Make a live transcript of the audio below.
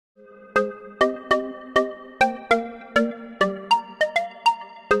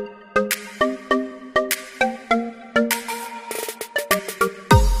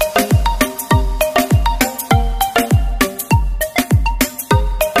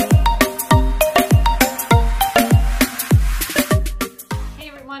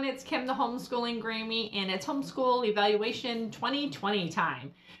am the Homeschooling Grammy, and it's Homeschool Evaluation 2020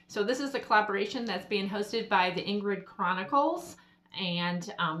 time. So this is a collaboration that's being hosted by the Ingrid Chronicles,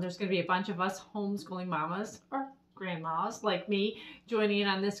 and there's going to be a bunch of us homeschooling mamas or grandmas like me joining in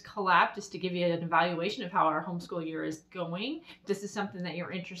on this collab just to give you an evaluation of how our homeschool year is going. If this is something that you're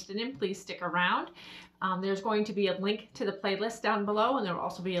interested in, please stick around. There's going to be a link to the playlist down below, and there will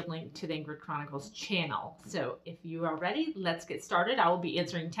also be a link to the Ingrid Chronicles channel. So if you are ready, let's get started. I will be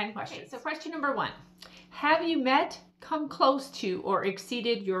answering 10 questions. Okay, so question number 1. Have you met, come close to, or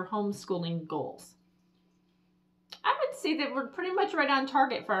exceeded your homeschooling goals? I would say that we're pretty much right on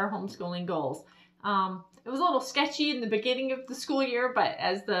target for our homeschooling goals. It was a little sketchy in the beginning of the school year, but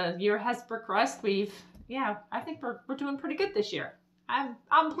as the year has progressed, I think we're doing pretty good this year.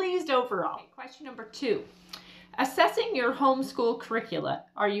 I'm pleased overall. Okay, question number 2. Assessing your homeschool curricula.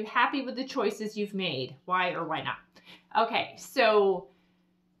 Are you happy with the choices you've made? Why or why not? Okay, so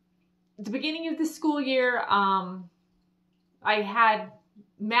at the beginning of the school year, I had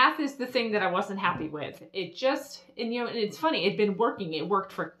math is the thing that I wasn't happy with. And it's funny, it'd been working. It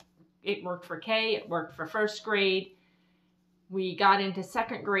worked for K, it worked for first grade. We got into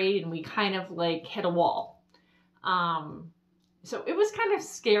second grade and we kind of like hit a wall. So it was kind of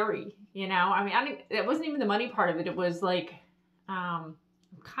scary, you know. I mean, it wasn't even the money part of it. It was like, kind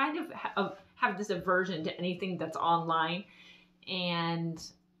of have this aversion to anything that's online, and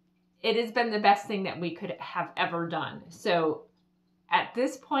it has been the best thing that we could have ever done. So at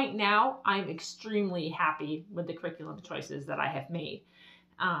this point now, I'm extremely happy with the curriculum choices that I have made.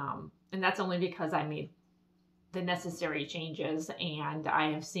 And that's only because I made the necessary changes and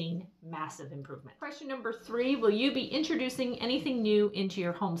I have seen massive improvement. Question number 3, will you be introducing anything new into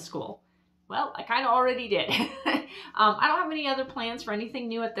your homeschool? Well, I kind of already did. I don't have any other plans for anything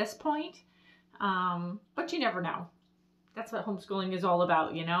new at this point, but you never know. That's what homeschooling is all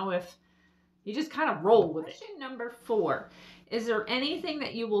about, you know, if you just kind of roll with it. Question number 4, is there anything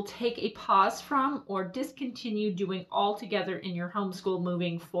that you will take a pause from or discontinue doing altogether in your homeschool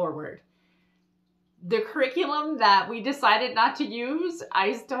moving forward? The curriculum that we decided not to use,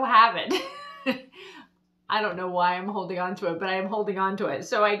 I still have it. I don't know why I'm holding on to it, but I am holding on to it.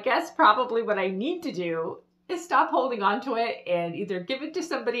 So I guess probably what I need to do is stop holding on to it and either give it to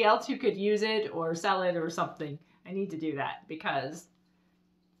somebody else who could use it or sell it or something. I need to do that because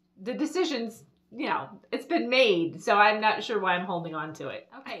the decision's, you know, it's been made. So I'm not sure why I'm holding on to it.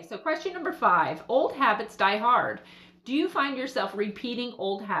 Okay, so question number 5, old habits die hard. Do you find yourself repeating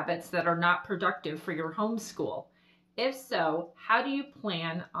old habits that are not productive for your homeschool? If so, how do you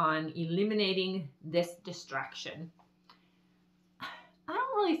plan on eliminating this distraction? I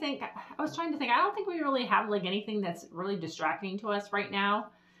don't think we really have like anything that's really distracting to us right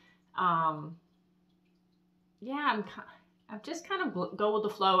now. I'm just kind of go with the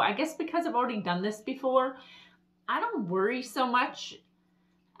flow. I guess because I've already done this before, I don't worry so much.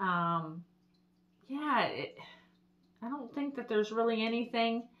 I don't think that there's really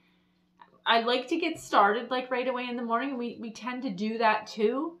anything. I like to get started like right away in the morning. We tend to do that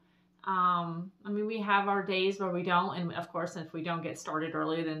too. I mean, we have our days where we don't. And of course, if we don't get started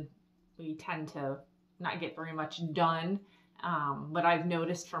early, then we tend to not get very much done. What I've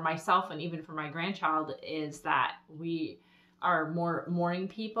noticed for myself and even for my grandchild is that we are more morning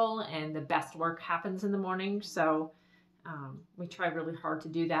people and the best work happens in the morning. So we try really hard to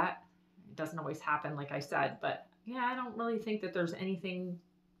do that. It doesn't always happen, like I said, but yeah, I don't really think that there's anything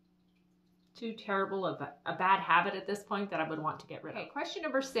too terrible of a bad habit at this point that I would want to get rid of. Okay, question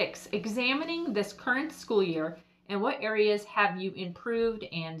number 6, examining this current school year, in what areas have you improved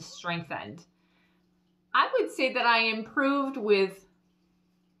and strengthened? I would say that I improved with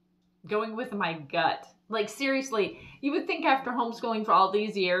going with my gut. Like seriously, you would think after homeschooling for all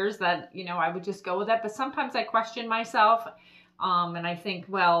these years that, you know, I would just go with it. But sometimes I question myself and I think,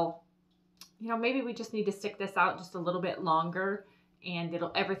 well, you know, maybe we just need to stick this out just a little bit longer and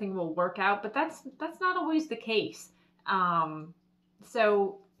everything will work out. But that's not always the case.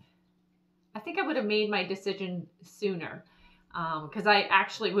 So I think I would have made my decision sooner. Because I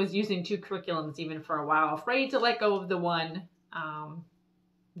actually was using 2 curriculums even for a while, afraid to let go of the one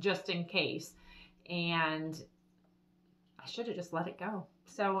just in case. And I should have just let it go.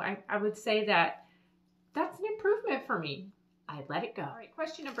 So I would say that that's an improvement for me. I let it go. All right,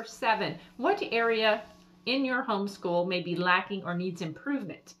 question number 7. What area in your homeschool may be lacking or needs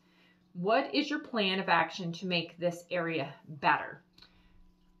improvement? What is your plan of action to make this area better?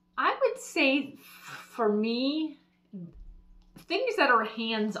 I would say for me, things that are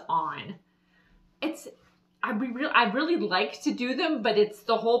hands-on. I really like to do them, but it's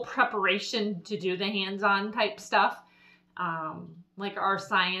the whole preparation to do the hands-on type stuff. Like our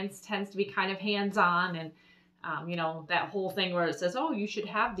science tends to be kind of hands-on, and you know, that whole thing where it says, oh, you should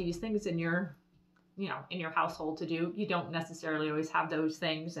have these things in your, you know, in your household to do. You don't necessarily always have those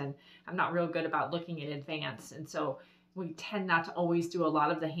things, and I'm not real good about looking in advance, and so we tend not to always do a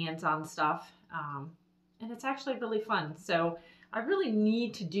lot of the hands-on stuff, and it's actually really fun. So I really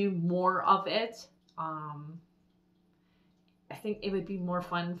need to do more of it. I think it would be more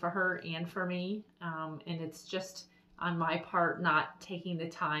fun for her and for me, and it's just on my part not taking the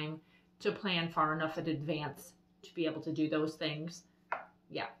time to plan far enough in advance to be able to do those things.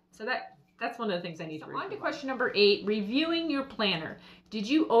 Yeah, so that's one of the things I need to review. On to question number 8, reviewing your planner. Did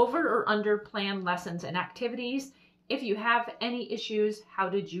you over or under plan lessons and activities? If you have any issues, how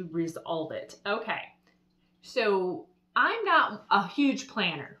did you resolve it? Okay, so I'm not a huge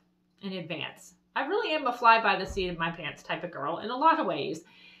planner in advance. I really am a fly by the seat of my pants type of girl in a lot of ways.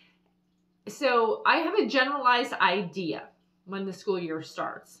 So I have a generalized idea when the school year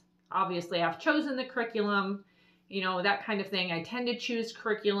starts. Obviously, I've chosen the curriculum, you know, that kind of thing. I tend to choose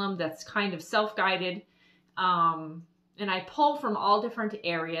curriculum that's kind of self-guided, and I pull from all different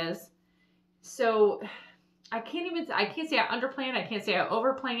areas. So I can't say I underplan. I can't say I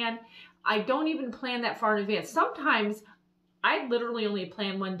overplan. I don't even plan that far in advance. Sometimes I literally only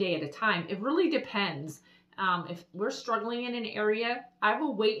plan one day at a time. It really depends. If we're struggling in an area, I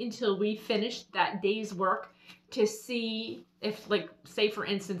will wait until we finish that day's work to see if, like, say for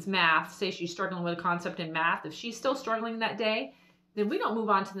instance, math, say she's struggling with a concept in math. If she's still struggling that day, then we don't move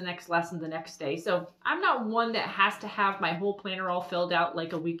on to the next lesson the next day. So I'm not one that has to have my whole planner all filled out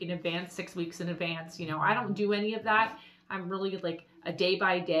like a week in advance, 6 weeks in advance. You know, I don't do any of that. I'm really like a day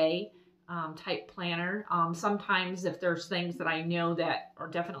by day type planner. Sometimes if there's things that I know that are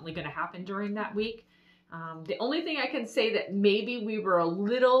definitely going to happen during that week. The only thing I can say that maybe we were a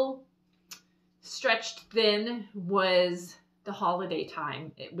little stretched thin was the holiday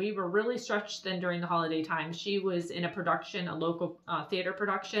time. We were really stretched thin during the holiday time. She was in a production, a local theater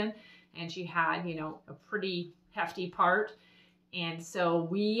production, and she had, you know, a pretty hefty part. And so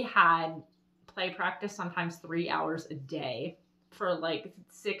we had play practice sometimes 3 hours a day for like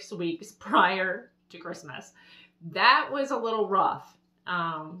 6 weeks prior to Christmas. That was a little rough.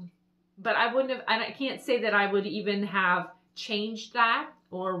 But I wouldn't have, and I can't say that I would even have changed that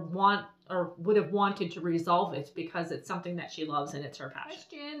or would have wanted to resolve it, because it's something that she loves and it's her passion.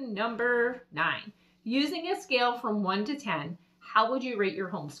 Question number 9. Using a scale from 1 to 10, how would you rate your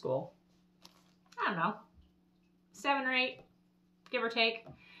homeschool? I don't know, 7 or 8, give or take.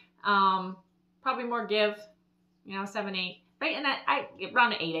 Probably more give, you know, 7, 8. Right, and I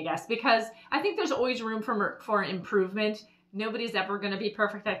around 8, I guess, because I think there's always room for improvement. Nobody's ever going to be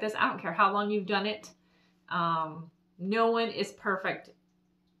perfect at this. I don't care how long you've done it. No one is perfect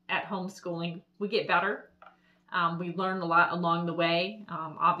at homeschooling. We get better. We learn a lot along the way.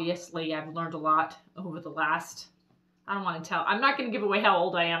 Obviously, I've learned a lot over the last, I don't want to tell, I'm not going to give away how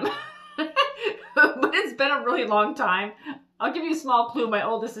old I am, but it's been a really long time. I'll give you a small clue. My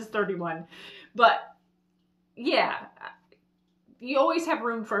oldest is 31. But yeah, you always have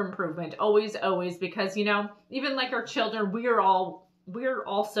room for improvement. Always, always, because, you know, even like our children, we're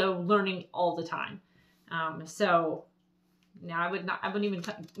also learning all the time. So no, I wouldn't even,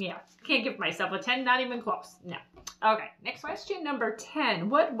 can't give myself a 10, not even close. No. Okay, next question, number 10.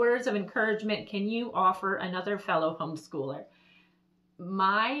 What words of encouragement can you offer another fellow homeschooler?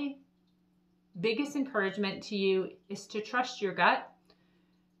 My biggest encouragement to you is to trust your gut.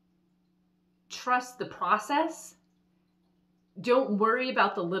 Trust the process. Don't worry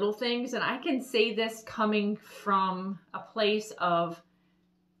about the little things. And I can say this coming from a place of,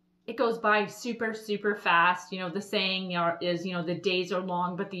 it goes by super, super fast. You know, the saying is, you know, the days are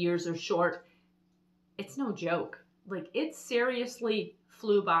long, but the years are short. It's no joke. Like, it seriously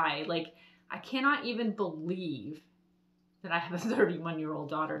flew by. Like, I cannot even believe that I have a 31-year-old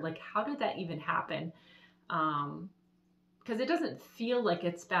daughter. Like, how did that even happen? Because it doesn't feel like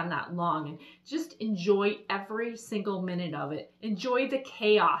it's been that long. And just enjoy every single minute of it. Enjoy the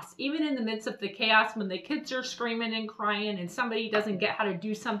chaos. Even in the midst of the chaos, when the kids are screaming and crying and somebody doesn't get how to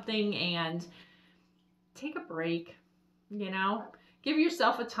do something, and take a break, you know? Give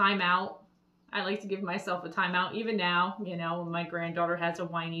yourself a timeout. I like to give myself a timeout even now, you know, when my granddaughter has a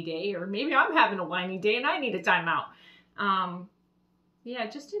whiny day, or maybe I'm having a whiny day and I need a timeout. Yeah,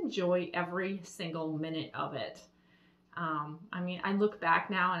 just enjoy every single minute of it. I mean, I look back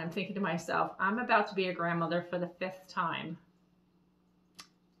now and I'm thinking to myself, I'm about to be a grandmother for the 5th time.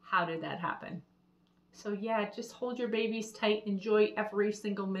 How did that happen? So yeah, just hold your babies tight. Enjoy every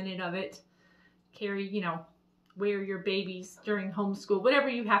single minute of it. Carry, you know, wear your babies during homeschool, whatever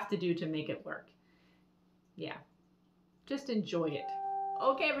you have to do to make it work. Yeah. just enjoy it.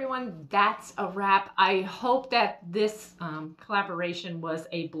 Okay, everyone, that's a wrap. I hope that this collaboration was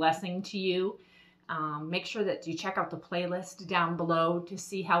a blessing to you. Make sure that you check out the playlist down below to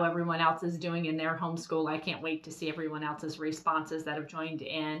see how everyone else is doing in their homeschool. I can't wait to see everyone else's responses that have joined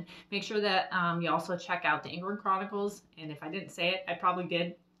in. Make sure that you also check out the Ingrid Chronicles. And if I didn't say it, I probably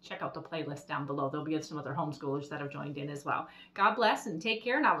did. Check out the playlist down below. There'll be some other homeschoolers that have joined in as well. God bless and take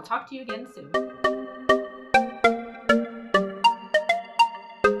care, and I will talk to you again soon.